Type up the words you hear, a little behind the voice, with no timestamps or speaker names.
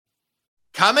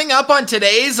Coming up on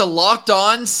today's Locked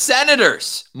On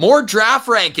Senators, more draft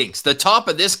rankings. The top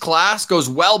of this class goes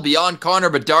well beyond Connor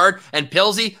Bedard and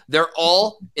Pilsy. They're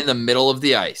all in the middle of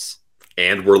the ice.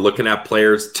 And we're looking at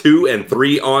players 2 and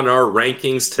 3 on our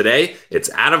rankings today. It's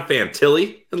Adam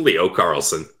Fantilli and Leo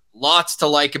Carlson. Lots to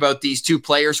like about these two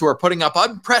players who are putting up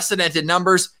unprecedented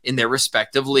numbers in their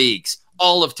respective leagues.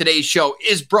 All of today's show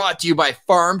is brought to you by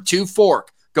Farm to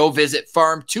Fork. Go visit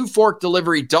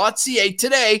farm2forkdelivery.ca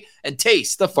today and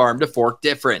taste the farm to fork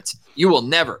difference. You will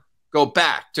never go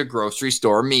back to grocery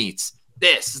store meats.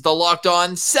 This is the Locked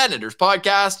On Senators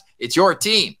podcast. It's your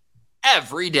team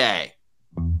every day.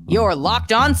 Your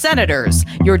Locked On Senators,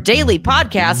 your daily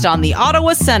podcast on the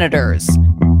Ottawa Senators.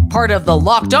 Part of the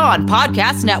Locked On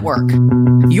Podcast Network.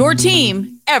 Your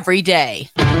team every day.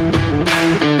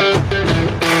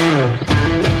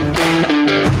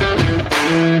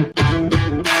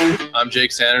 I'm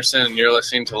Jake Sanderson, and you're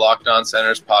listening to Locked On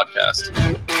Senators podcast.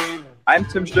 I'm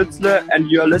Tim Stützle, and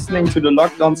you're listening to the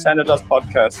Locked On Senators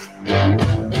podcast.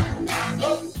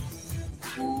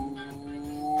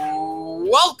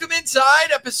 Welcome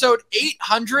inside episode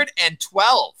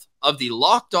 812 of the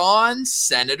Locked On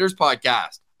Senators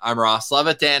podcast. I'm Ross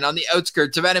Levitan on the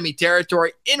outskirts of enemy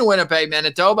territory in Winnipeg,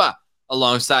 Manitoba.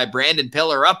 Alongside Brandon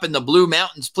Pillar up in the Blue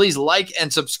Mountains, please like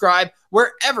and subscribe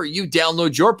wherever you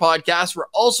download your podcast. We're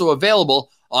also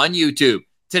available on YouTube.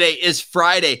 Today is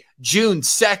Friday, June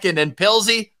 2nd, and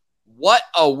Pilsy, what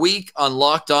a week on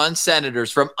Locked On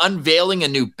Senators. From unveiling a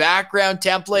new background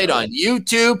template on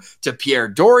YouTube to Pierre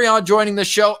Dorion joining the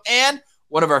show, and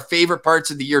one of our favorite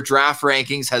parts of the year, draft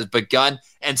rankings, has begun.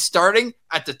 And starting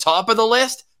at the top of the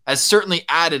list has certainly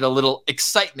added a little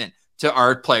excitement to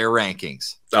our player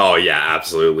rankings. Oh, yeah,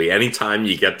 absolutely. Anytime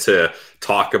you get to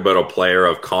talk about a player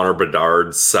of Connor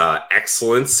Bedard's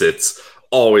excellence, it's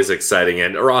always exciting.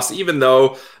 And Ross, even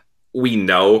though we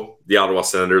know the Ottawa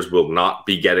Senators will not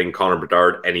be getting Connor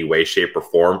Bedard any way, shape, or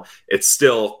form, it's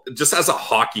still, just as a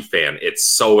hockey fan,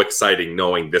 it's so exciting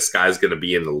knowing this guy's going to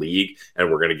be in the league and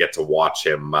we're going to get to watch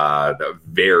him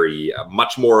very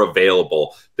much more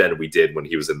available than we did when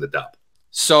he was in the Dub.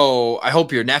 So I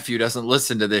hope your nephew doesn't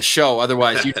listen to this show.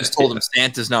 Otherwise, you just told him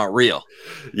Santa's not real.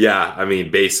 Yeah, I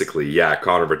mean, basically, yeah,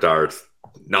 Connor Bedard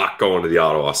not going to the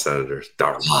Ottawa Senators.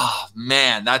 Darn. Oh,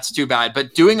 man, that's too bad.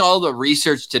 But doing all the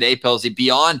research today, Pilsy,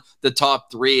 beyond the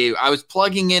top three, I was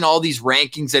plugging in all these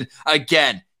rankings. And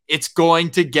again, it's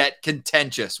going to get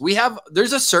contentious.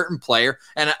 There's a certain player,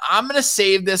 and I'm going to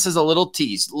save this as a little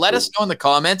tease. Let us know in the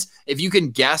comments if you can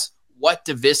guess what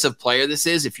divisive player this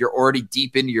is. If you're already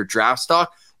deep into your draft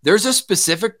stock, there's a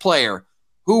specific player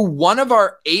who one of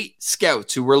our 8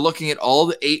 scouts who we're looking at all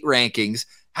the 8 rankings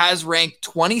has ranked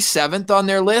 27th on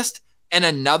their list, and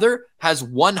another has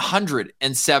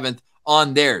 107th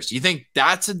on theirs. You think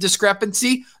that's a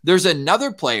discrepancy? There's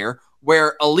another player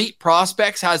where Elite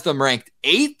Prospects has them ranked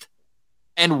 8th,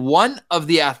 and one of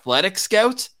the Athletic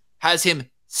scouts has him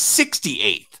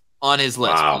 68th on his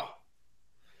list. Wow.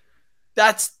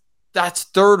 That's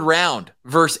third round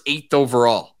versus 8th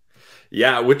overall.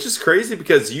 Yeah, which is crazy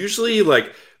because usually,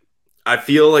 like, I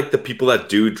feel like the people that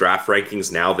do draft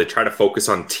rankings now, they try to focus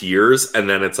on tiers, and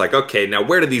then it's like, okay, now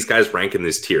where do these guys rank in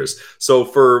these tiers? So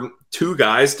for 2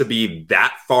 guys to be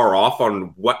that far off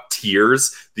on what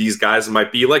tiers these guys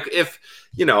might be, like if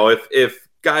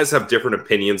guys have different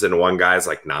opinions and one guy's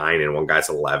like 9 and one guy's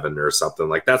 11 or something,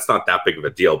 like that's not that big of a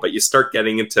deal. But you start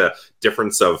getting into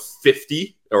difference of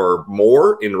 50 or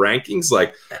more in rankings,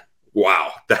 like,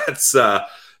 wow, that's I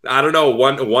don't know,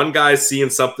 one guy's seeing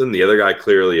something, the other guy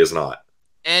clearly is not.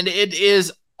 And it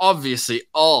is obviously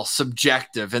all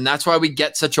subjective, and that's why we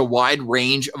get such a wide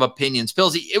range of opinions.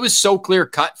 Pilsy, it was so clear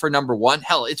cut for number 1.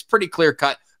 Hell, it's pretty clear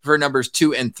cut for numbers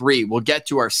 2 and 3. We'll get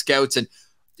to our scouts, and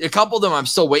a couple of them I'm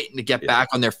still waiting to get back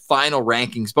on their final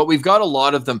rankings, but we've got a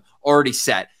lot of them already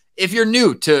set. If you're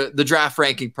new to the draft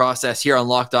ranking process here on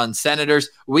Locked On Senators,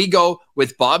 we go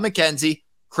with Bob McKenzie,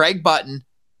 Craig Button,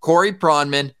 Corey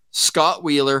Pronman, Scott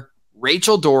Wheeler,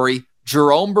 Rachel Dory,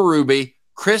 Jerome Berube,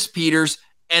 Chris Peters,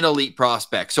 and Elite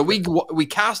Prospects. So we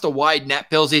cast a wide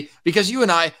net, Pilsy, because you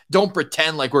and I don't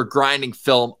pretend like we're grinding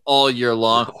film all year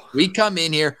long. No. We come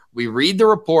in here, we read the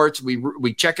reports,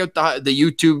 we check out the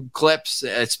YouTube clips,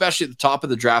 especially at the top of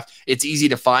the draft. It's easy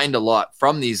to find a lot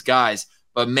from these guys.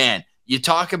 But man, you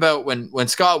talk about when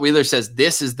Scott Wheeler says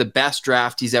this is the best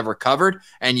draft he's ever covered,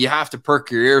 and you have to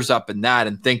perk your ears up in that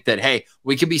and think that, hey,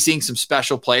 we could be seeing some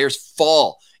special players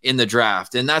fall in the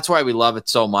draft. And that's why we love it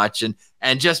so much.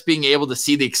 And just being able to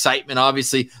see the excitement,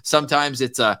 obviously, sometimes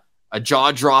it's a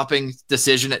jaw-dropping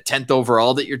decision at 10th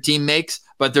overall that your team makes.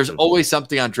 but there's always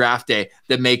something on draft day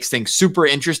that makes things super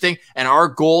interesting. And our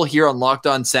goal here on Locked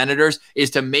On Senators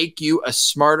is to make you a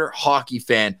smarter hockey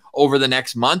fan over the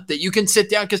next month that you can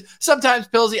sit down. Because sometimes,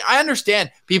 Pillsy, I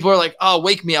understand people are like, oh,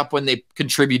 wake me up when they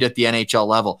contribute at the NHL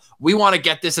level. We want to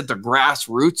get this at the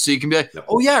grassroots so you can be like,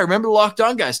 oh, yeah, I remember the Locked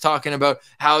On guys talking about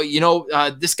how,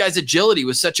 this guy's agility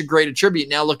was such a great attribute.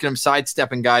 Now look at him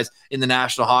sidestepping guys in the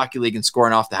National Hockey League and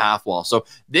scoring off the half wall. So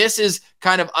this is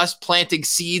kind of us planting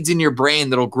seeds in your brain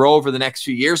that'll grow over the next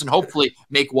few years and hopefully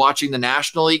make watching the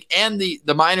National League and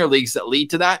the minor leagues that lead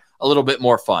to that a little bit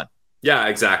more fun. Yeah,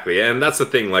 exactly. And that's the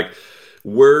thing. Like,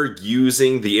 we're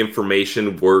using the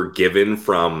information we're given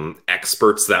from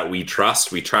experts that we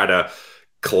trust. We try to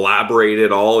collaborate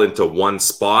it all into one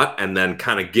spot and then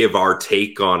kind of give our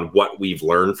take on what we've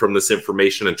learned from this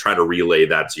information and try to relay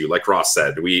that to you. Like Ross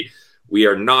said, we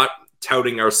are not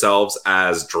touting ourselves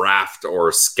as draft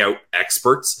or scout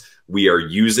experts. We are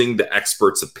using the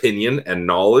expert's opinion and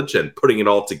knowledge and putting it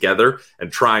all together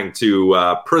and trying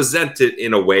to present it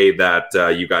in a way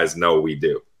that you guys know we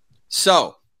do.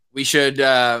 So we should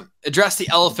address the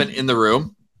elephant in the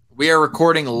room. We are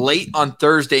recording late on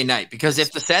Thursday night because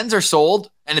if the Sens are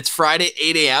sold and it's Friday,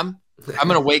 8 a.m., I'm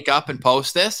going to wake up and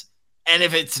post this. And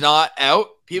if it's not out,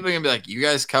 people are going to be like, you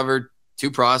guys covered 2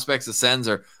 prospects. The Sens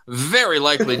are very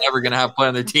likely never going to have play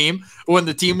on their team when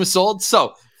the team was sold.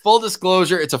 So full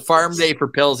disclosure, it's a farm day for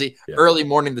Pillsy. Yeah. Early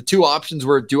morning. The 2 options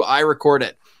were, do I record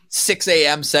at 6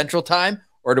 a.m. Central Time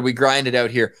or do we grind it out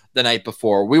here the night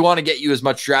before? We want to get you as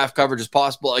much draft coverage as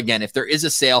possible. Again, if there is a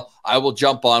sale, I will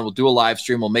jump on. We'll do a live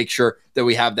stream. We'll make sure that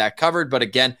we have that covered. But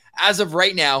again, as of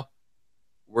right now,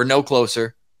 we're no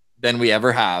closer than we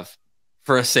ever have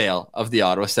for a sale of the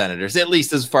Ottawa Senators, at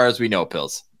least as far as we know,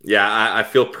 Pills. Yeah, I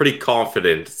feel pretty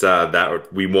confident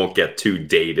that we won't get too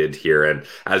dated here. And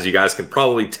as you guys can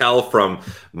probably tell from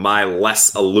my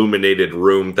less illuminated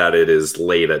room, that it is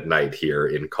late at night here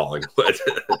in Collingwood.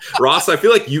 Ross, I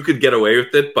feel like you could get away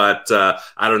with it, but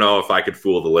I don't know if I could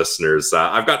fool the listeners.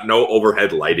 I've got no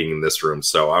overhead lighting in this room,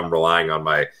 so I'm relying on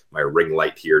my ring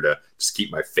light here to just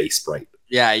keep my face bright.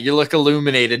 Yeah, you look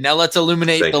illuminated. Now let's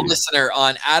illuminate the listener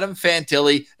on Adam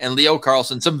Fantilli and Leo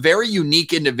Carlson, some very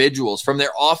unique individuals from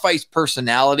their off-ice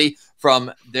personality,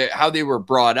 from how they were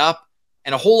brought up,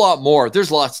 and a whole lot more.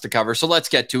 There's lots to cover, so let's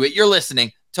get to it. You're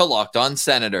listening to Locked On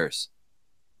Senators.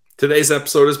 Today's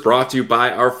episode is brought to you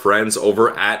by our friends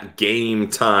over at Game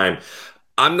Time.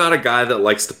 I'm not a guy that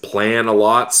likes to plan a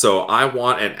lot, so I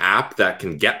want an app that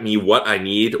can get me what I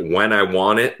need when I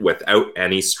want it without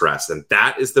any stress. And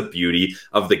that is the beauty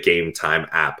of the Game Time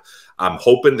app. I'm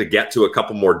hoping to get to a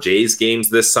couple more Jays games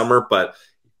this summer, but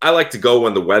I like to go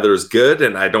when the weather is good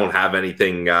and I don't have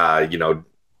anything,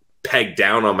 pegged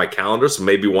down on my calendar. So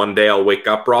maybe one day I'll wake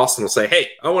up, Ross, and I'll say, hey,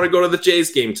 I want to go to the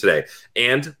Jays game today.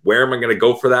 And where am I going to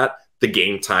go for that? The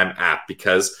Game Time app,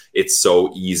 because it's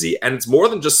so easy. And it's more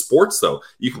than just sports, though.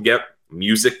 You can get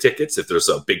music tickets if there's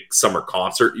a big summer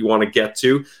concert you want to get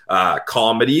to.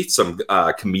 Comedy, some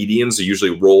comedians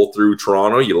usually roll through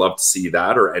Toronto. You love to see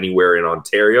that, or anywhere in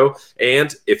Ontario.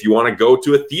 And if you want to go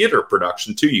to a theater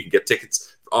production, too, you can get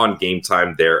tickets on Game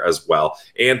Time there as well.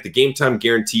 And the Game Time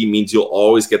guarantee means you'll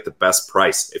always get the best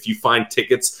price. If you find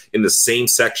tickets in the same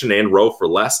section and row for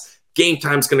less, Game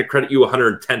Time's going to credit you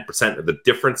 110% of the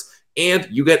difference. And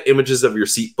you get images of your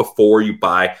seat before you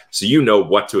buy, so you know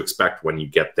what to expect when you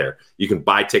get there. You can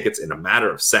buy tickets in a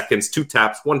matter of seconds, 2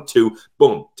 taps, 1, 2,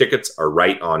 boom, tickets are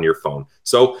right on your phone.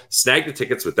 So snag the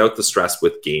tickets without the stress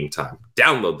with Game Time.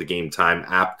 Download the Game Time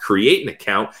app, create an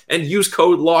account, and use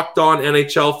code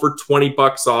LOCKEDONNHL for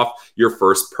 $20 off your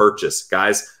first purchase.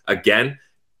 Guys, again,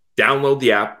 download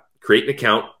the app, create an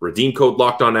account, redeem code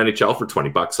LOCKEDONNHL for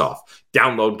 $20 off.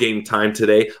 Download Game Time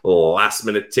today. Last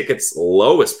minute tickets,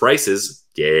 lowest prices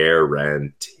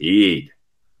guaranteed.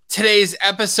 Today's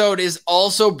episode is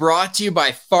also brought to you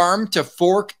by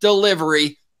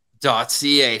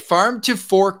farmtoforkdelivery.ca.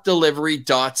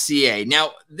 Farmtoforkdelivery.ca.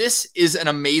 Now, this is an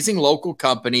amazing local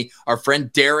company. Our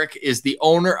friend Derek is the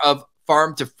owner of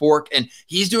Farm to Fork, and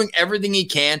he's doing everything he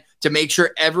can to make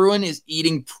sure everyone is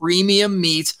eating premium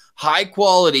meats, high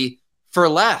quality, for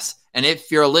less. And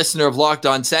if you're a listener of Locked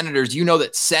On Senators, you know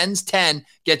that Sens10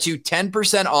 gets you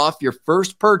 10% off your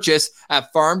first purchase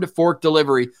at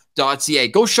farmtoforkdelivery.ca.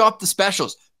 Go shop the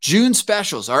specials. June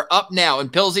specials are up now. And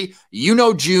Pilsy, you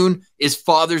know June is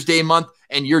Father's Day month,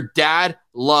 and your dad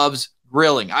loves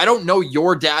grilling. I don't know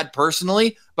your dad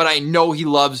personally, but I know he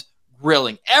loves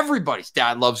grilling. Everybody's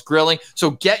dad loves grilling. So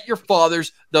get your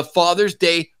the Father's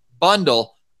Day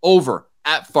bundle over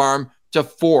at Farm to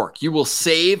Fork. You will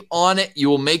save on it. You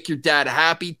will make your dad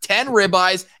happy. 10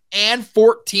 ribeyes and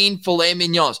 14 filet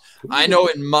mignons. Ooh. I know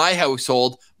in my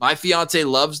household, my fiance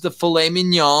loves the filet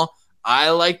mignon.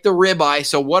 I like the ribeye.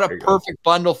 So what a perfect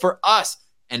bundle for us.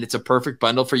 And it's a perfect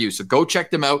bundle for you. So go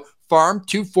check them out.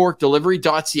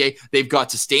 farm2forkdelivery.ca. They've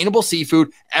got sustainable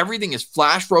seafood. Everything is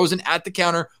flash frozen at the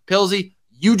counter. Pilsy,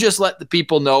 you just let the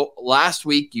people know last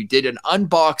week you did an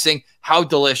unboxing. How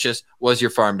delicious was your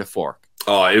Farm to Fork?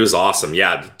 Oh, it was awesome.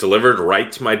 Yeah, delivered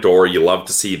right to my door. You love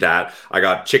to see that. I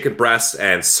got chicken breast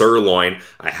and sirloin.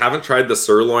 I haven't tried the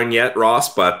sirloin yet,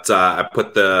 Ross, but I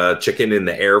put the chicken in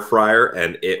the air fryer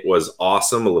and it was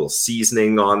awesome. A little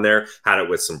seasoning on there. Had it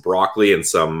with some broccoli and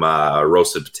some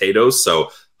roasted potatoes.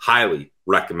 So highly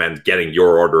recommend getting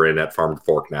your order in at Farm to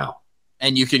Fork now.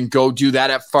 And you can go do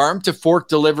that at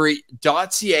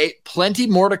farm2forkdelivery.ca. Plenty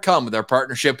more to come with our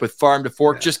partnership with Farm to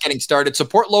Fork. Just getting started.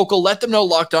 Support local. Let them know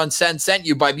Locked On Sens sent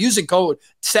you by using code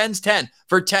SENS10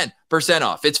 for 10%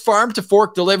 off. It's Farm to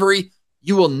Fork Delivery.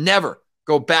 You will never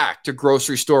go back to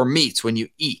grocery store meats when you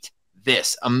eat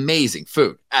this amazing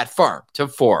food at Farm to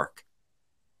Fork.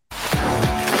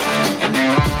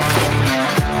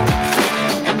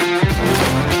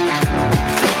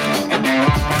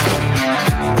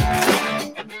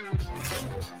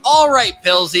 All right,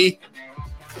 Pilsy.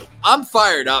 I'm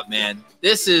fired up, man.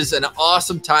 This is an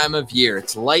awesome time of year.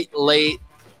 It's late. The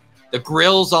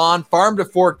grill's on. Farm to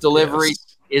Fork Delivery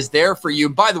is there for you.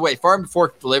 By the way, Farm to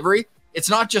Fork Delivery, it's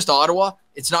not just Ottawa.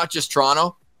 It's not just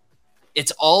Toronto.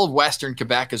 It's all of Western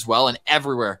Quebec as well and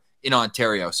everywhere in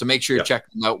Ontario. So make sure you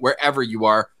check them out wherever you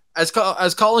are. As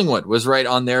Collingwood was right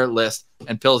on their list,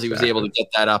 and Pilsy was able to get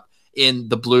that up in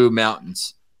the Blue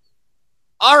Mountains.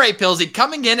 All right, Pilsy,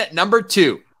 coming in at number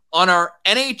 2. On our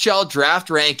NHL draft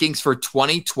rankings for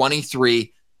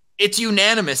 2023, it's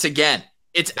unanimous again.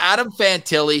 It's Adam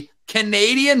Fantilli,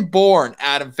 Canadian-born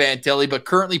Adam Fantilli, but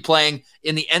currently playing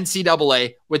in the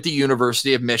NCAA with the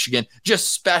University of Michigan.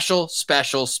 Just special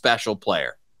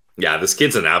player. Yeah, this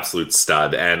kid's an absolute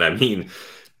stud. And I mean,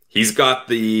 he's got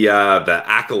the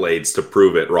accolades to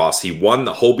prove it, Ross. He won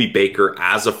the Hobey Baker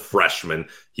as a freshman.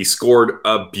 He scored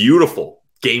a beautiful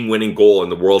game-winning goal in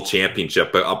the World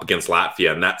Championship up against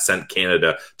Latvia, and that sent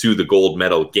Canada to the gold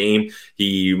medal game.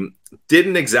 He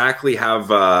didn't exactly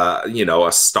have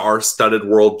a star-studded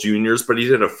World Juniors, but he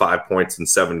did have 5 points in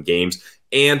 7 games,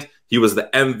 and he was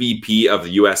the MVP of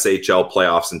the USHL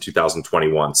playoffs in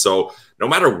 2021. So no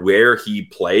matter where he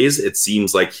plays, it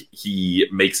seems like he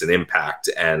makes an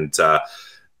impact. And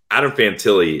Adam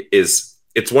Fantilli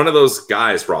it's one of those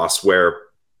guys, Ross, where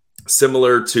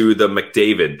similar to the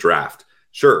McDavid draft,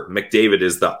 sure, McDavid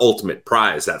is the ultimate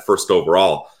prize at first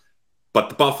overall, but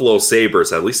the Buffalo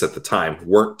Sabres, at least at the time,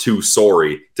 weren't too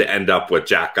sorry to end up with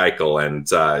Jack Eichel. And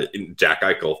Jack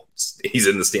Eichel, he's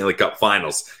in the Stanley Cup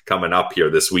Finals coming up here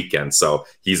this weekend, so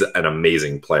he's an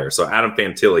amazing player. So Adam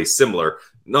Fantilli, similar,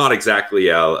 not exactly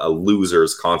a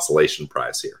loser's consolation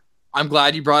prize here. I'm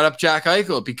glad you brought up Jack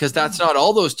Eichel, because that's not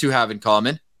all those two have in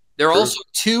common. They're also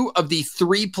 2 of the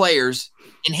 3 players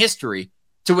in history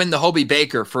to win the Hobey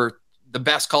Baker for the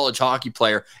best college hockey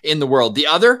player in the world. The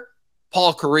other,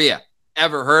 Paul Kariya.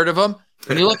 Ever heard of him?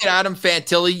 When you look at Adam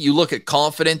Fantilli, you look at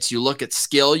confidence, you look at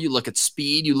skill, you look at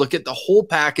speed, you look at the whole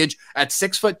package at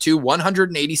 6'2",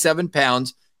 187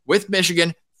 pounds with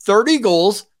Michigan, 30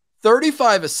 goals,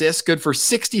 35 assists, good for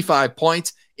 65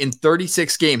 points in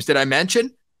 36 games. Did I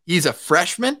mention he's a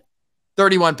freshman?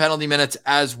 31 penalty minutes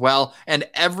as well. And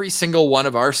every single one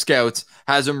of our scouts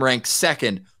has him ranked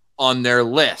 2nd on their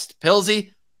list.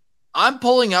 Pilsy, I'm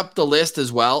pulling up the list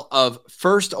as well of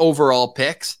first overall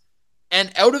picks.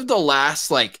 And out of the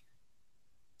last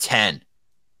 10,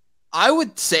 I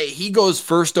would say he goes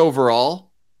first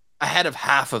overall ahead of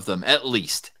half of them, at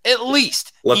least. At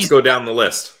least. Let's go down the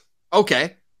list.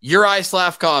 Okay. Uri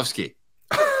Slavkovsky.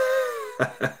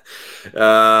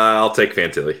 I'll take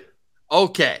Fantilli.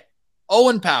 Okay.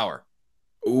 Owen Power.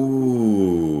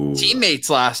 Ooh. Teammates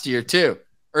last year, too.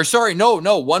 Or sorry, no.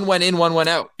 One went in, one went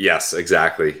out. Yes,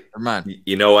 exactly. Come on.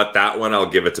 You know what? That one I'll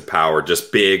give it to Power.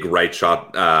 Just big right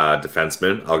shot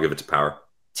defenseman. I'll give it to Power.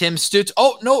 Tim Stutz.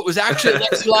 Oh, no, it was actually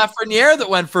Alexis Lafreniere that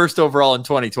went first overall in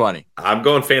 2020. I'm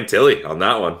going Fantilli on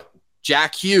that one.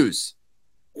 Jack Hughes.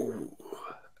 Ooh.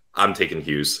 I'm taking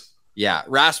Hughes. Yeah.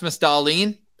 Rasmus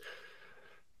Dahlin.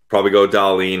 Probably go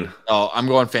Dahlin. Oh, I'm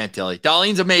going Fantilli.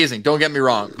 Dahlin's amazing. Don't get me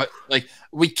wrong. But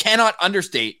we cannot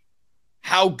understate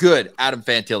how good Adam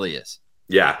Fantilli is.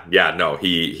 Yeah, no,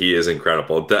 he is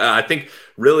incredible. I think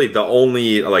really the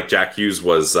only Jack Hughes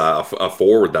was a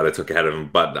forward that I took ahead of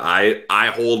him, but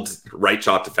I hold right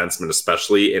shot defensemen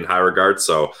especially in high regard,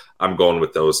 so I'm going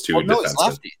with those two defensemen.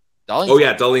 Lefty.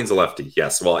 Dahlin's a lefty.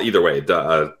 Yes, well, either way.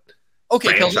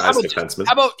 Okay, Kelsey, franchise defenseman.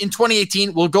 how about in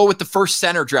 2018, we'll go with the first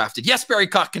center drafted. Yes, Barry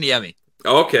Kotkaniemi.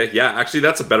 Okay, yeah, actually,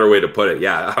 that's a better way to put it.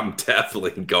 Yeah, I'm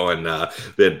definitely going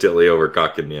Fantilli over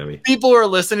Kotkaniemi. People who are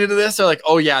listening to this are like,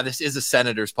 oh, yeah, this is a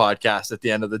Senators podcast at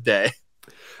the end of the day.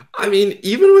 I mean,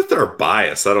 even with our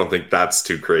bias, I don't think that's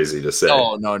too crazy to say.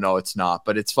 No, it's not.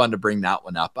 But it's fun to bring that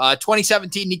one up.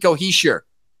 2017, Nico Hischier.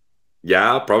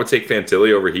 Yeah, I'll probably take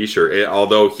Fantilli over Hischier,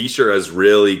 although Hischier has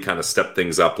really kind of stepped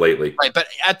things up lately. Right, but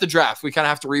at the draft, we kind of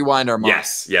have to rewind our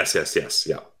minds. Yes.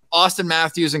 Yeah. Austin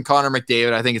Matthews and Connor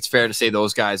McDavid, I think it's fair to say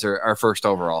those guys are first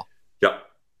overall. Yep.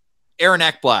 Aaron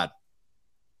Ekblad.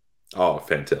 Oh,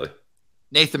 Fantilli.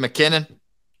 Nathan McKinnon.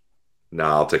 No,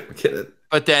 I'll take McKinnon.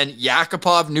 But then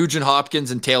Yakupov, Nugent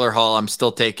Hopkins, and Taylor Hall, I'm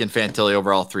still taking Fantilli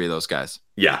over all three of those guys.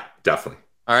 Yeah, definitely.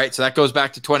 All right, so that goes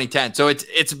back to 2010. So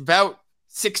it's about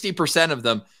 60% of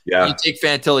them. Yeah. You take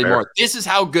Fantilli more. This is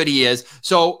how good he is.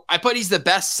 So I put he's the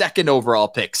best second overall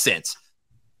pick since.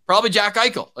 Probably Jack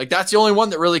Eichel. Like, that's the only one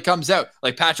that really comes out.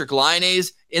 Like, Patrick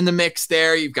Laine's in the mix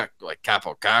there. You've got, like,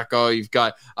 Capo Caco. You've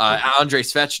got Andrei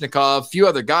Svechnikov. A few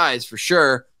other guys for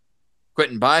sure.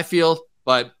 Quentin Byfield.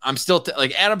 But I'm still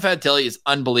like Adam Fantilli is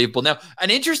unbelievable. Now,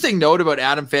 an interesting note about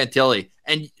Adam Fantilli,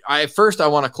 and I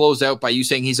want to close out by you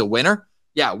saying he's a winner.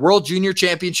 Yeah, World Junior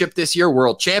Championship this year,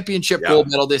 World Championship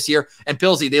gold medal this year, and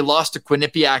Pilsy, they lost to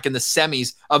Quinnipiac in the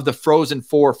semis of the Frozen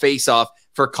Four face-off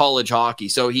for college hockey.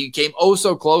 So he came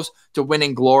so close to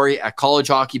winning glory at college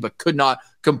hockey, but could not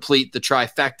complete the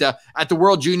trifecta. At the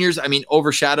World Juniors, I mean,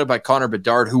 overshadowed by Connor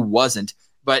Bedard, who wasn't.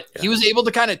 But he was able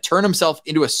to kind of turn himself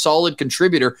into a solid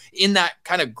contributor in that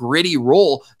kind of gritty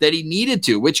role that he needed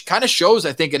to, which kind of shows,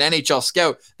 I think, an NHL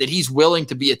scout that he's willing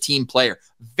to be a team player.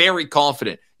 Very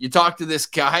confident. You talk to this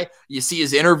guy, you see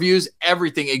his interviews,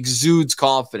 everything exudes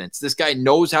confidence. This guy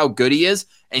knows how good he is,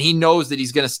 and he knows that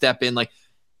he's going to step in. Like,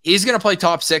 he's going to play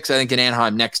top 6, I think, in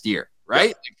Anaheim next year,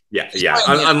 right? Yeah.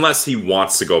 Unless he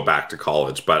wants to go back to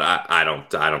college, but I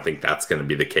don't think that's going to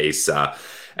be the case.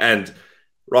 And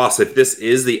Ross, if this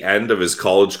is the end of his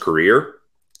college career,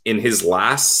 in his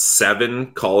last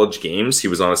 7 college games, he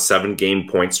was on a 7-game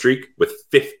point streak with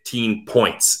 15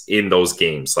 points in those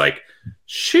games. Like,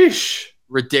 sheesh.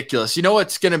 Ridiculous. You know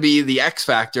what's going to be the X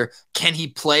factor? Can he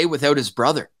play without his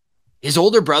brother? His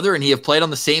older brother and he have played on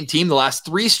the same team the last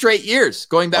 3 straight years,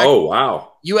 going back. Oh,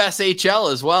 wow.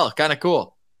 USHL as well. Kind of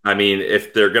cool. I mean,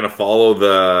 if they're going to follow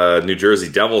the New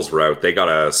Jersey Devils route, they got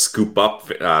to scoop up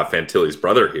Fantilli's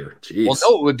brother here. Jeez. Well,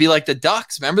 no, it would be like the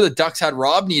Ducks. Remember the Ducks had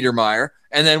Rob Niedermeyer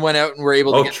and then went out and were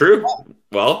able to get... true.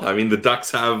 Well, I mean, the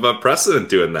Ducks have a precedent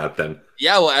doing that then.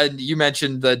 Yeah, well, and you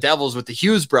mentioned the Devils with the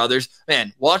Hughes brothers.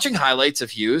 Man, watching highlights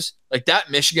of Hughes, like that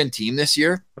Michigan team this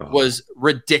year was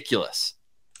ridiculous.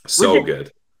 So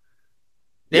good.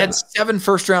 They had 7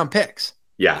 first-round picks.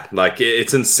 Yeah, like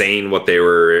it's insane what they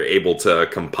were able to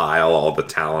compile, all the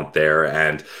talent there.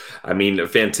 And I mean,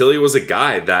 Fantilli was a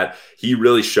guy that he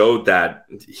really showed that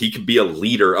he could be a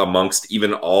leader amongst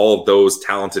even all of those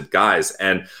talented guys.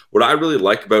 And what I really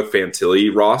like about Fantilli,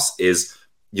 Ross, is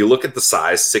you look at the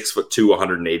size, 6'2",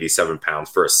 187 pounds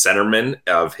for a centerman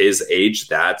of his age.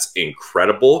 That's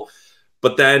incredible.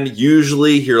 But then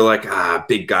usually you're like,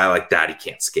 big guy like that, he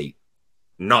can't skate.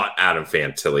 Not Adam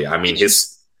Fantilli. I mean, Do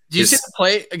you see the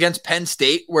play against Penn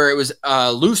State where it was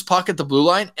a loose puck at the blue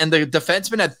line and the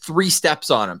defenseman had 3 steps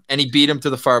on him and he beat him to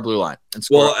the far blue line and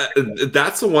scored? Well,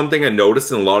 that's the one thing I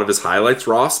noticed in a lot of his highlights,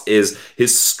 Ross, is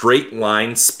his straight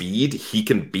line speed. He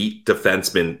can beat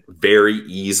defensemen very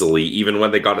easily, even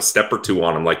when they got a step or 2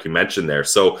 on him, like you mentioned there.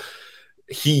 So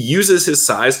he uses his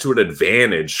size to an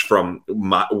advantage. From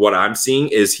what I'm seeing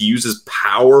is he uses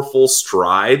powerful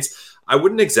strides. I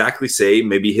wouldn't exactly say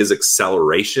maybe his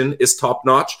acceleration is top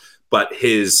notch, but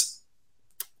his,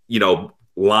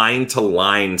 line to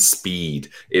line speed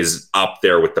is up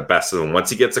there with the best of them. Once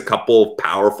he gets a couple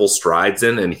powerful strides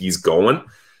in and he's going,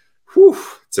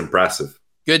 it's impressive.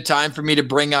 Good time for me to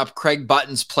bring up Craig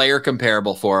Button's player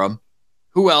comparable for him.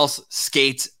 Who else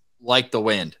skates like the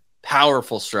wind?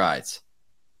 Powerful strides.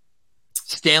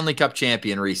 Stanley Cup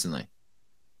champion recently.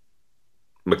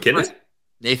 McKinnon?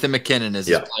 Nathan McKinnon is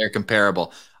his player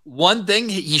comparable. One thing,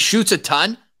 he shoots a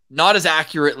ton, not as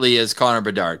accurately as Connor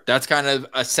Bedard. That's kind of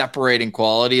a separating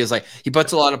quality. Is like he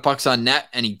puts a lot of pucks on net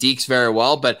and he dekes very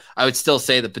well, but I would still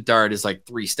say that Bedard is like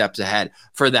 3 steps ahead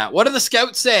for that. What are the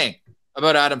scouts saying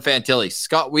about Adam Fantilli?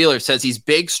 Scott Wheeler says he's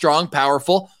big, strong,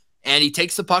 powerful, and he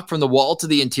takes the puck from the wall to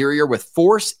the interior with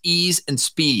force, ease, and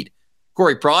speed.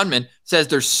 Corey Pronman says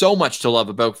there's so much to love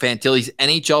about Fantilli's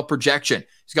NHL projection.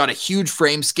 He's got a huge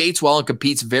frame, skates well, and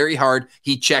competes very hard.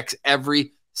 He checks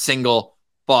every single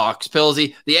box.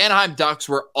 Pilsy, the Anaheim Ducks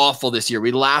were awful this year.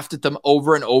 We laughed at them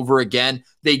over and over again.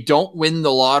 They don't win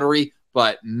the lottery,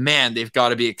 but man, they've got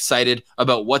to be excited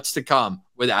about what's to come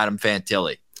with Adam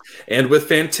Fantilli. And with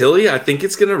Fantilli, I think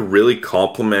it's going to really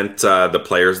complement the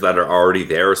players that are already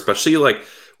there, especially like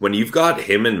when you've got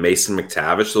him and Mason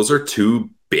McTavish. Those are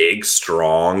two big,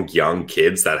 strong, young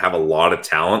kids that have a lot of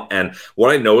talent. And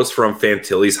what I noticed from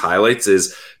Fantilli's highlights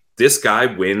is this guy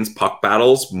wins puck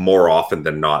battles more often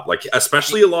than not, like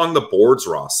especially along the boards,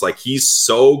 Ross. Like he's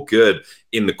so good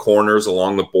in the corners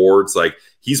along the boards. Like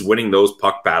he's winning those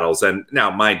puck battles. And now,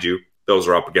 mind you, those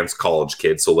are up against college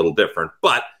kids, so a little different.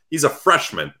 But he's a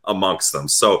freshman amongst them.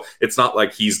 So it's not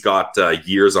like he's got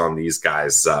years on these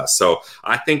guys. So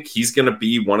I think he's going to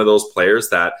be one of those players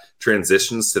that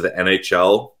transitions to the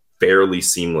NHL fairly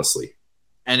seamlessly.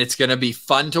 And it's going to be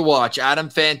fun to watch Adam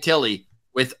Fantilli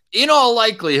with, in all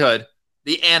likelihood,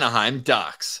 the Anaheim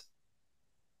Ducks.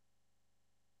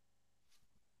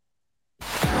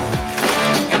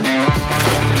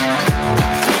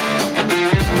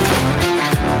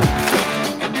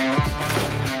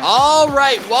 All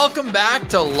right, welcome back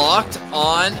to Locked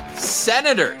On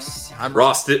Senators. I'm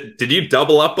Ross. Did you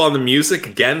double up on the music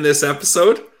again this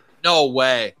episode? No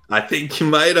way. I think you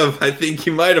might have.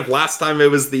 Last time it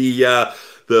was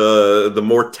the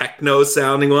more techno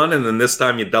sounding one, and then this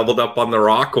time you doubled up on the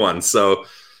rock one. So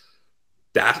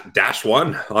dash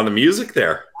one on the music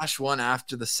there. Dash one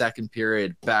after the second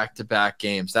period, back-to-back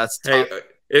games. That's tough. Hey,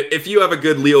 if you have a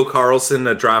good Leo Carlson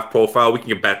draft profile, we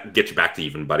can get you back to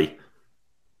even, buddy.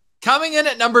 Coming in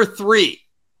at number 3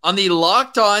 on the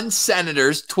Locked On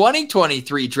Senators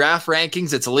 2023 draft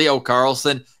rankings, it's Leo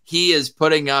Carlson. He is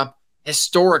putting up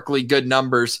historically good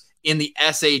numbers in the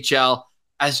SHL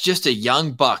as just a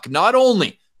young buck. Not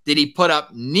only did he put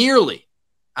up nearly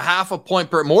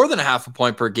more than a half a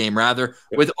point per game,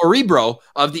 with Örebro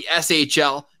of the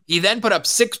SHL. He then put up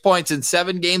 6 points in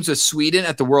 7 games with Sweden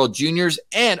at the World Juniors.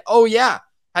 And,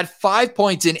 had 5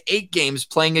 points in 8 games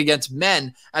playing against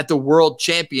men at the World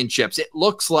Championships. It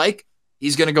looks like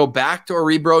he's going to go back to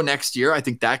Örebro next year. I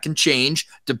think that can change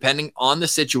depending on the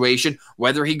situation,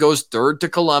 whether he goes third to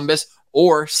Columbus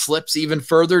or slips even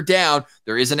further down.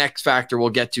 There is an X factor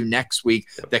we'll get to next week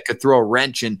that could throw a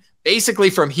wrench in basically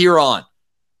from here on.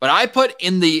 But I put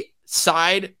in the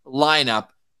side lineup,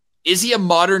 is he a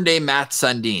modern day Matt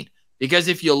Sundin? Because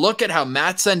if you look at how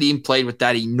Matt Sundin played with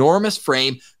that enormous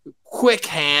frame, quick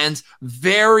hands,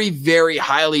 very, very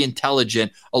highly intelligent,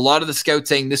 a lot of the scouts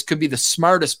saying this could be the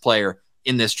smartest player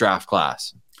in this draft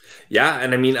class. Yeah,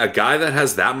 and I mean, a guy that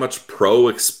has that much pro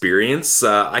experience,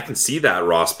 I can see that,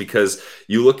 Ross, because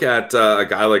you look at a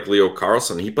guy like Leo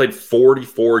Carlson, he played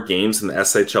 44 games in the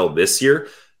SHL this year,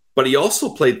 but he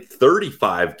also played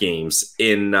 35 games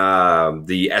in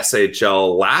the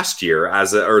SHL last year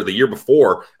or the year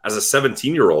before as a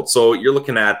 17-year-old. So you're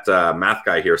looking at math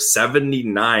guy here,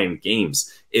 79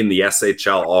 games in the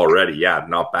SHL already. Yeah,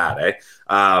 not bad,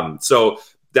 eh? So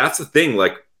that's the thing.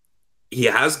 Like, he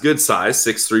has good size,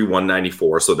 6'3",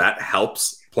 194. So that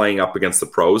helps playing up against the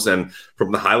pros. And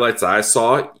from the highlights I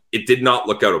saw, it did not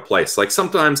look out of place. Like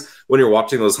sometimes when you're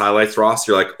watching those highlights, Ross,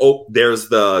 you're like, oh, there's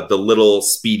the little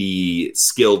speedy,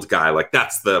 skilled guy. Like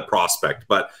that's the prospect.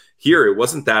 But here it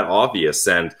wasn't that obvious.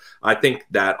 And I think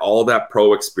that all that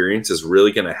pro experience is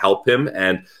really going to help him.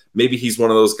 And maybe he's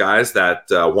one of those guys that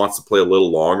wants to play a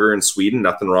little longer in Sweden.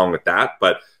 Nothing wrong with that.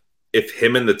 But if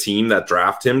him and the team that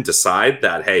draft him decide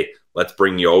that, hey, let's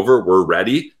bring you over, we're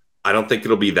ready, I don't think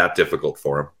it'll be that difficult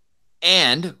for him.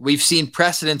 And we've seen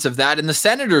precedents of that in the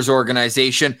Senators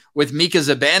organization with Mika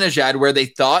Zibanejad, where they're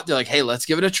like, hey, let's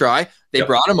give it a try. They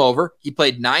brought him over. He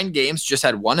played 9 games, just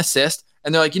had 1 assist.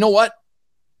 And they're like, you know what?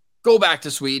 Go back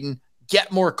to Sweden,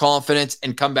 get more confidence,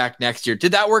 and come back next year.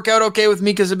 Did that work out okay with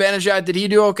Mika Zibanejad? Did he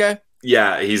do okay?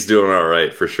 Yeah, he's doing all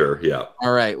right for sure. Yeah.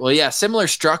 All right. Well, yeah, similar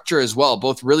structure as well.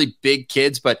 Both really big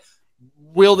kids, but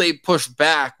will they push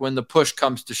back when the push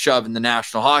comes to shove in the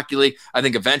National Hockey League? I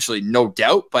think eventually, no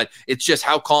doubt, but it's just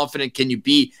how confident can you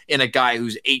be in a guy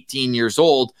who's 18 years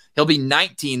old? He'll be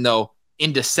 19, though,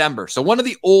 in December. So one of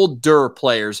the older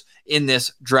players in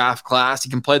this draft class. He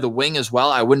can play the wing as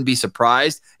well. I wouldn't be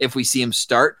surprised if we see him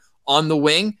start on the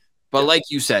wing. But like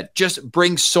you said, just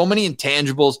brings so many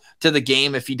intangibles to the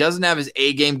game. If he doesn't have his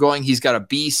A game going, he's got a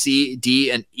B, C,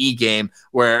 D, and E game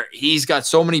where he's got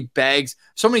so many bags,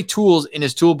 so many tools in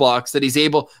his toolbox that he's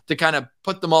able to kind of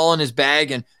put them all in his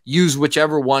bag and use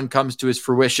whichever one comes to his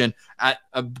fruition at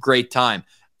a great time.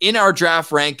 In our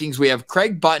draft rankings, we have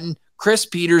Craig Button, Chris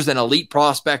Peters, and elite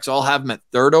prospects all have him at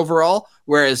 3rd overall,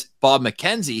 whereas Bob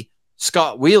McKenzie,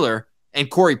 Scott Wheeler,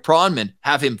 and Corey Pronman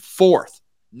have him 4th.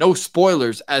 No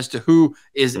spoilers as to who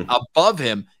is above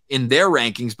him in their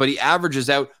rankings, but he averages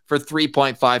out for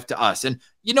 3.5 to us. And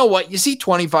you know what? You see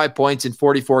 25 points in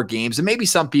 44 games, and maybe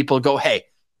some people go, hey,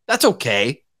 that's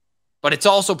okay. But it's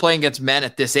also playing against men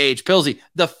at this age. Pilsy,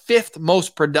 the 5th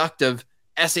most productive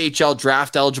SHL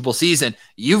draft eligible season.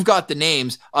 You've got the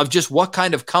names of just what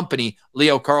kind of company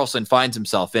Leo Carlsson finds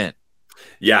himself in.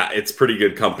 Yeah, it's pretty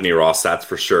good company, Ross, that's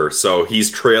for sure. So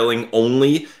he's trailing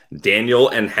only Daniel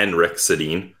and Henrik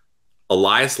Sedin,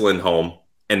 Elias Lindholm,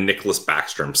 and Nicholas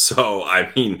Backstrom. So, I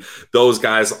mean, those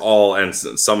guys all, and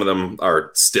some of them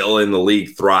are still in the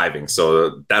league thriving.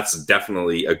 So that's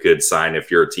definitely a good sign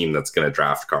if you're a team that's going to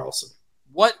draft Carlsson.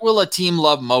 What will a team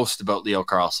love most about Leo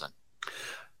Carlsson?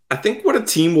 I think what a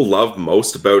team will love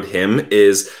most about him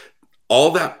is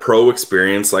all that pro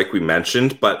experience, like we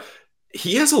mentioned, but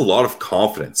he has a lot of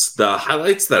confidence. The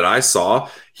highlights that I saw,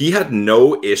 he had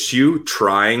no issue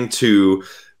trying to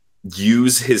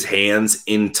use his hands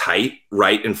in tight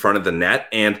right in front of the net.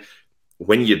 And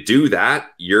when you do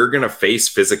that, you're going to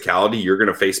face physicality, you're going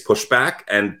to face pushback.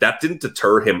 And that didn't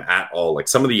deter him at all. Like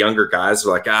some of the younger guys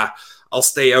are like, I'll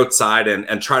stay outside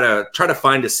and try to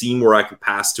find a seam where I can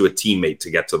pass to a teammate to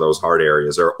get to those hard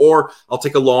areas, or I'll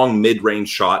take a long mid-range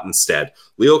shot instead.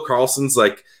 Leo Carlsson's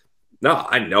like, no,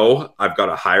 I know I've got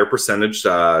a higher percentage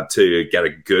to get a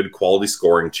good quality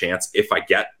scoring chance if I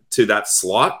get to that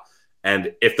slot.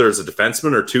 And if there's a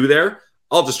defenseman or two there,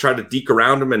 I'll just try to deke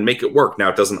around him and make it work. Now,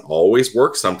 it doesn't always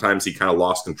work. Sometimes he kind of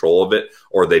lost control of it,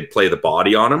 or they'd play the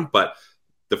body on him. But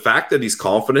the fact that he's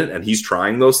confident and he's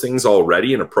trying those things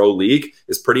already in a pro league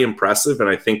is pretty impressive. And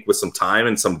I think with some time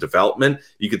and some development,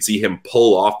 you could see him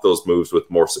pull off those moves with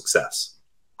more success.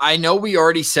 I know we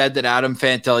already said that Adam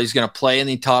Fantilli is going to play in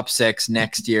the top 6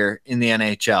 next year in the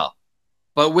NHL.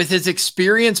 But with his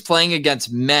experience playing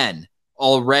against men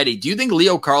already, do you think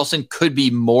Leo Carlsson could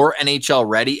be more NHL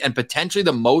ready and potentially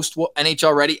the most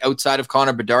NHL ready outside of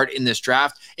Connor Bedard in this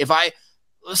draft?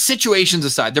 Situations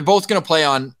aside, they're both going to play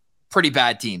on pretty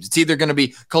bad teams. It's either going to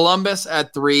be Columbus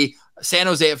at 3, San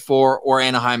Jose at 4, or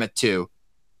Anaheim at 2.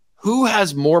 Who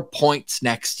has more points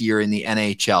next year in the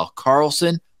NHL,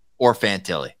 Carlsson or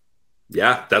Fantilli?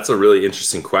 Yeah, that's a really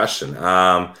interesting question.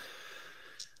 I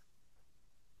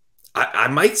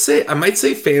might say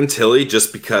Fantilli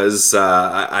just because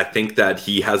I think that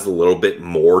he has a little bit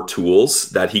more tools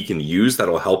that he can use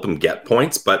that'll help him get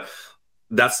points. But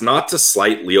that's not to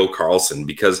slight Leo Carlsson,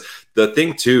 because the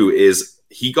thing too is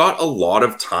he got a lot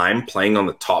of time playing on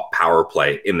the top power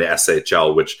play in the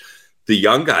SHL, which the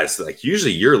young guys, like,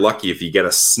 usually you're lucky if you get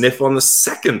a sniff on the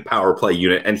second power play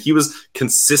unit, and he was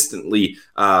consistently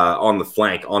on the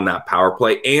flank on that power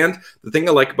play. And the thing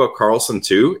I like about Carlsson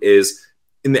too is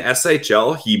in the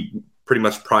SHL, he pretty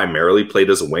much primarily played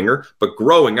as a winger, but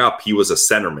growing up, he was a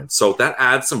centerman. So that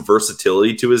adds some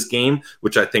versatility to his game,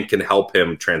 which I think can help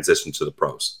him transition to the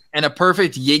pros. And a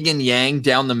perfect yin and yang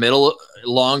down the middle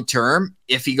long term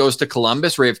if he goes to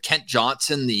Columbus, where you have Kent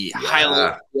Johnson, the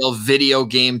highlight video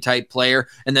game type player,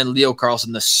 and then Leo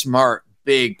Carlsson, the smart,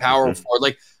 big, power forward.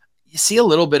 Like, you see a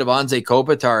little bit of Anze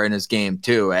Kopitar in his game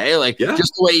too, eh?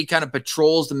 Just the way he kind of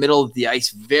patrols the middle of the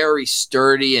ice, very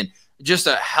sturdy and just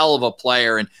a hell of a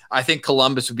player. And I think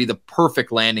Columbus would be the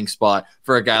perfect landing spot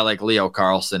for a guy like Leo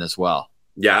Carlsson as well.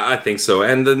 Yeah, I think so.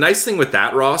 And the nice thing with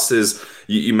that, Ross, is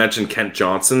you mentioned Kent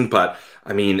Johnson, but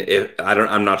I mean,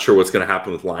 I'm not sure what's going to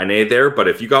happen with Laine there, but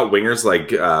if you got wingers like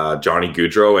Johnny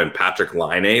Gaudreau and Patrick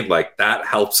Laine, like, that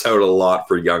helps out a lot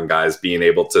for young guys being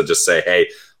able to just say, hey,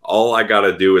 all I got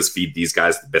to do is feed these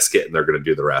guys the biscuit and they're going to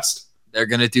do the rest. They're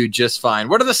going to do just fine.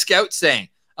 What are the scouts saying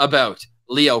about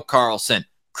Leo Carlsson?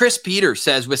 Chris Peters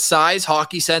says, with size,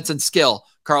 hockey sense, and skill,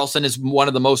 Carlsson is one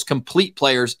of the most complete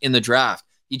players in the draft.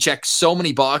 He checks so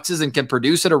many boxes and can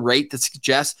produce at a rate that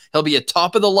suggests he'll be a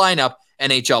top-of-the-lineup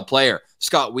NHL player.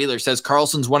 Scott Wheeler says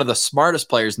Carlsson's one of the smartest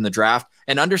players in the draft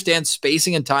and understands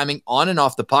spacing and timing on and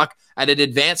off the puck at an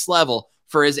advanced level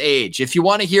for his age. If you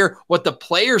want to hear what the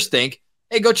players think,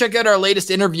 hey, go check out our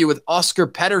latest interview with Oscar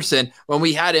Pettersson when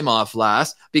we had him off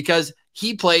last, because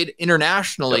he played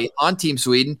internationally on Team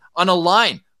Sweden on a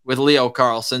line with Leo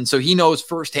Carlsson. So he knows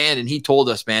firsthand, and he told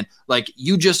us, man, like,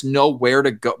 you just know where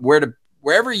to go,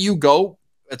 wherever you go,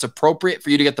 it's appropriate for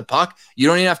you to get the puck. You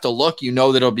don't even have to look. You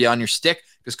know that it'll be on your stick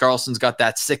because Carlsson's got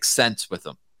that sixth sense with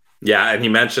him. Yeah, and he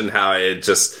mentioned how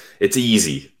it's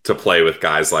easy to play with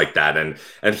guys like that.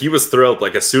 And he was thrilled.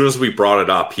 Like, as soon as we brought it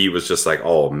up, he was just like,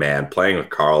 oh, man, playing with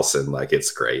Carlsson, like,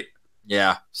 it's great.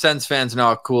 Yeah, Sens fans know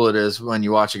how cool it is when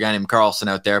you watch a guy named Carlsson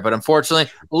out there. But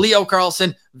unfortunately, Leo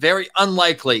Carlsson, very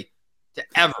unlikely to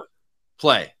ever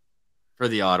play for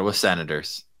the Ottawa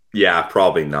Senators. Yeah,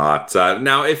 probably not.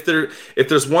 Now, if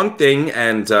there's one thing,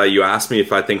 and you asked me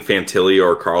if I think Fantilli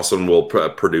or Carlson will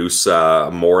produce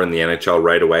more in the NHL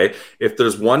right away, if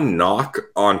there's one knock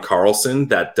on Carlson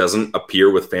that doesn't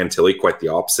appear with Fantilli, quite the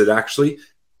opposite, actually,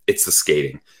 it's the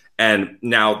skating. And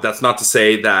now that's not to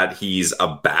say that he's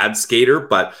a bad skater,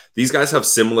 but these guys have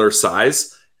similar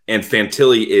size, and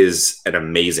Fantilli is an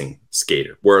amazing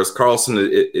skater, whereas Carlson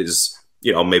is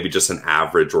maybe just an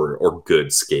average or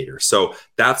good skater. So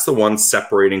that's the one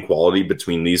separating quality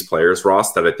between these players,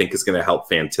 Ross, that I think is going to help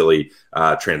Fantilli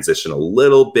transition a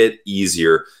little bit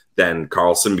easier than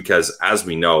Carlson, because as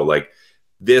we know, like,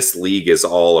 this league is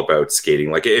all about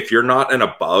skating. Like, if you're not an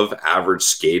above average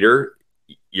skater,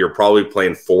 you're probably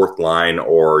playing fourth line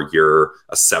or you're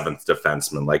a seventh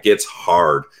defenseman. Like, it's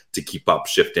hard to keep up,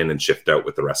 shift in and shift out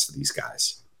with the rest of these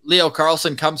guys. Leo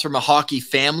Carlson comes from a hockey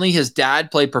family. His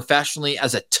dad played professionally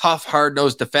as a tough,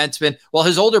 hard-nosed defenseman, while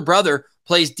his older brother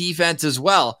plays defense as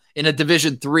well in a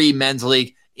Division III men's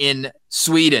league in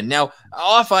Sweden. Now,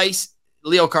 off ice,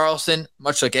 Leo Carlson,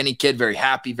 much like any kid, very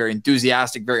happy, very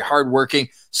enthusiastic, very hardworking.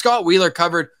 Scott Wheeler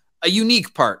covered a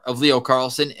unique part of Leo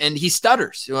Carlson, and he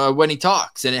stutters when he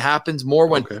talks, and it happens more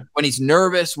when he's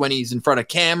nervous, when he's in front of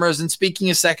cameras and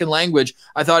speaking a second language.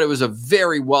 I thought it was a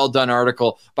very well done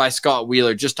article by Scott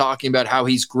Wheeler, just talking about how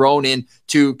he's grown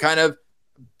into kind of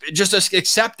just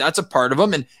accept that's a part of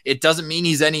him, and it doesn't mean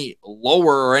he's any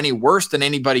lower or any worse than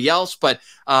anybody else, but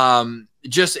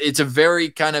just it's a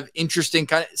very kind of interesting,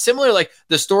 kind of similar, like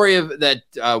the story of that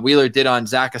Wheeler did on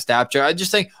Zach Ostapchuk. I just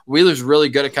think Wheeler's really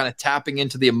good at kind of tapping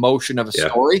into the emotion of a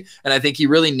story, and I think he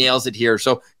really nails it here.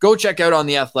 So go check out on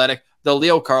The Athletic the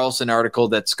Leo Carlson article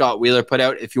that Scott Wheeler put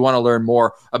out if you want to learn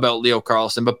more about Leo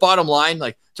Carlson. But bottom line,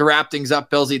 like, to wrap things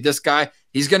up, Pillsy, this guy,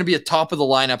 he's going to be a top of the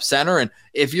lineup center. And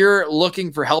if you're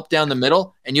looking for help down the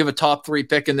middle and you have a top 3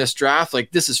 pick in this draft,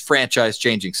 like, this is franchise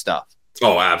changing stuff.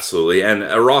 Oh, absolutely. And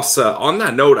Ross, on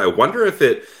that note, I wonder if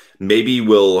it maybe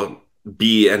will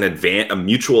be a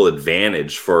mutual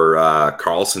advantage for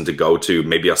Carlson to go to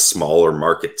maybe a smaller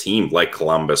market team like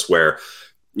Columbus, where,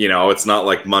 it's not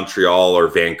like Montreal or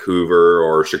Vancouver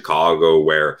or Chicago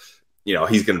where,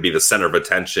 he's going to be the center of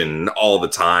attention all the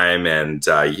time, and,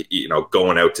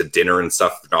 going out to dinner and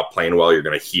stuff, not playing well, you're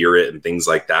going to hear it and things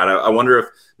like that. I wonder if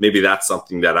maybe that's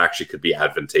something that actually could be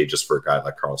advantageous for a guy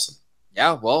like Carlson.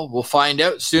 Yeah, well, we'll find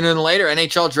out sooner than later.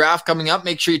 NHL draft coming up.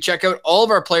 Make sure you check out all of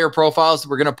our player profiles that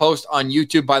we're going to post on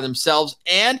YouTube by themselves,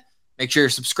 and make sure you're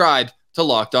subscribed to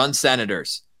Locked On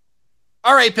Senators.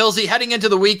 All right, Pillsy, heading into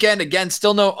the weekend. Again,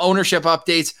 still no ownership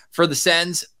updates for the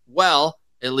Sens. Well,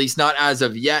 at least not as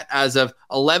of yet, as of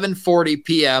 11:40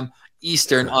 p.m.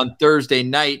 Eastern on Thursday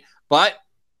night. But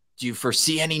do you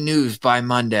foresee any news by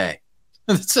Monday?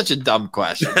 That's such a dumb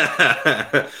question.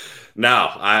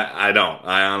 No, I don't.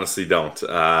 I honestly don't.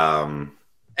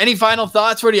 Any final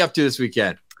thoughts? What are you up to this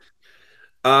weekend?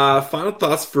 Final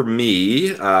thoughts for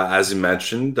me, as you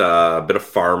mentioned, a bit of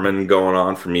farming going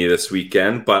on for me this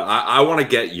weekend, but I want to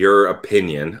get your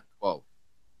opinion. Whoa.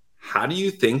 How do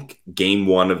you think game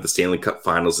 1 of the Stanley Cup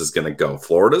Finals is going to go?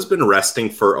 Florida's been resting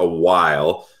for a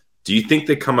while. Do you think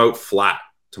they come out flat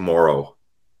tomorrow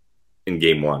in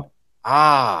game 1?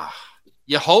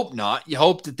 You hope not. You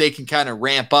hope that they can kind of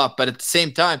ramp up, but at the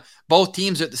same time, both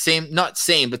teams are at the same, not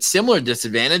same, but similar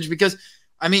disadvantage, because,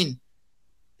 I mean,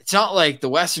 it's not like the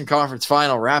Western Conference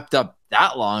Final wrapped up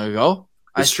that long ago.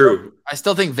 It's true. I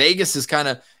still think Vegas is kind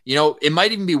of, it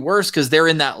might even be worse because they're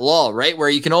in that lull, right? Where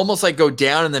you can almost like go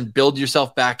down and then build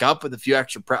yourself back up with a few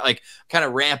extra, kind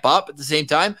of ramp up at the same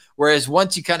time. Whereas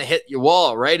once you kind of hit your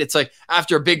wall, right? It's like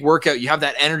after a big workout, you have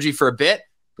that energy for a bit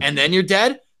and then you're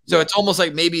dead. So it's almost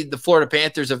like maybe the Florida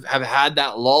Panthers have had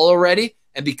that lull already.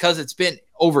 And because it's been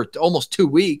over almost 2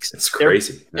 weeks, it's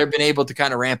crazy. They've been able to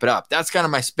kind of ramp it up. That's kind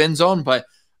of my spin zone. But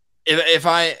if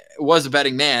I was a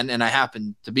betting man, and I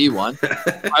happen to be one,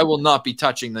 I will not be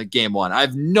touching the game 1. I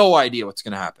have no idea what's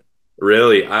going to happen.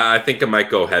 Really? I think I might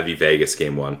go heavy Vegas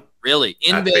game 1. Really?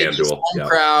 In Vegas, home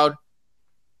crowd.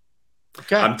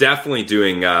 Okay. I'm definitely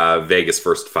doing Vegas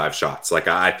first 5 shots. Like,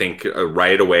 I think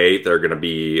right away they're going to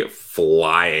be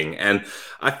flying. And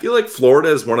I feel like Florida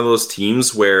is one of those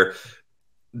teams where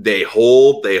they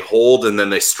hold, and then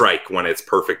they strike when it's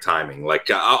perfect timing. Like,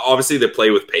 obviously they play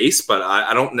with pace, but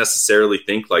I don't necessarily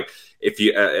think, like, if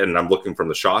you, and I'm looking from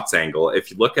the shots angle, if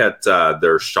you look at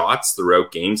their shots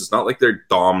throughout games, it's not like they're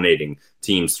dominating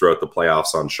teams throughout the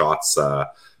playoffs on shots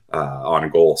on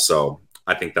goal. So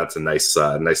I think that's a nice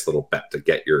little bet to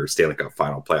get your Stanley Cup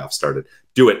Final playoff started.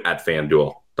 Do it at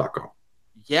FanDuel.com.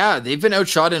 Yeah, they've been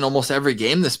outshot in almost every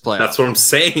game this playoff. That's what I'm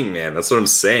saying, man. That's what I'm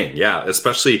saying. Yeah,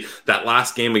 especially that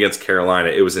last game against Carolina.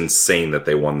 It was insane that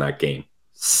they won that game.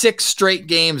 6 straight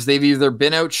games, they've either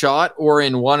been outshot or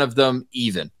in one of them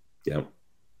even. Yeah.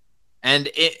 And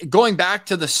going back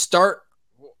to the start,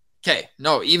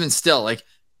 even still, like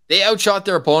they outshot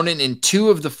their opponent in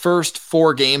 2 of the first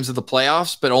 4 games of the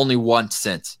playoffs, but only once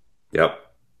since. Yep.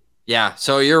 Yeah,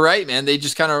 so you're right, man. They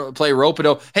just kind of play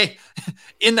rope-a-dope. Hey,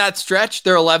 in that stretch,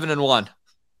 they're 11-1.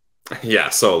 Yeah,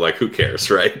 so like who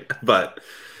cares, right? But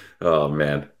oh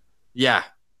man. Yeah.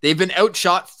 They've been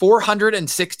outshot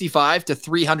 465 to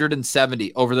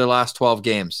 370 over their last 12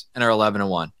 games and are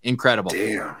 11-1. Incredible.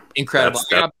 Damn. Incredible.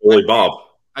 That's holy Bob.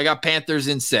 I got Panthers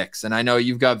in 6, and I know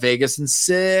you've got Vegas in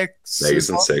 6. Vegas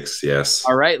in 6, yes.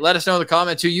 All right. Let us know in the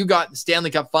comments who you got in the Stanley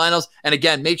Cup Finals. And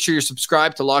again, make sure you're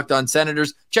subscribed to Locked On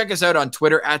Senators. Check us out on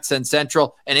Twitter at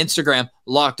SenCentral and Instagram,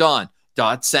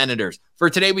 LockedOn.Senators. For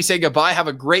today, we say goodbye. Have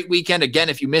a great weekend. Again,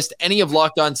 if you missed any of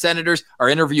Locked On Senators, our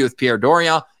interview with Pierre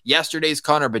Dorion, yesterday's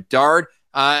Connor Bedard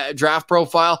draft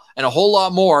profile, and a whole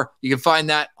lot more, you can find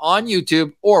that on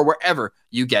YouTube or wherever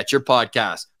you get your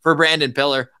podcasts. For Brandon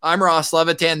Pillar, I'm Ross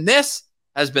Levitan. This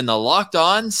has been the Locked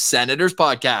On Senators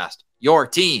podcast, your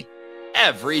team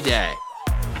every day.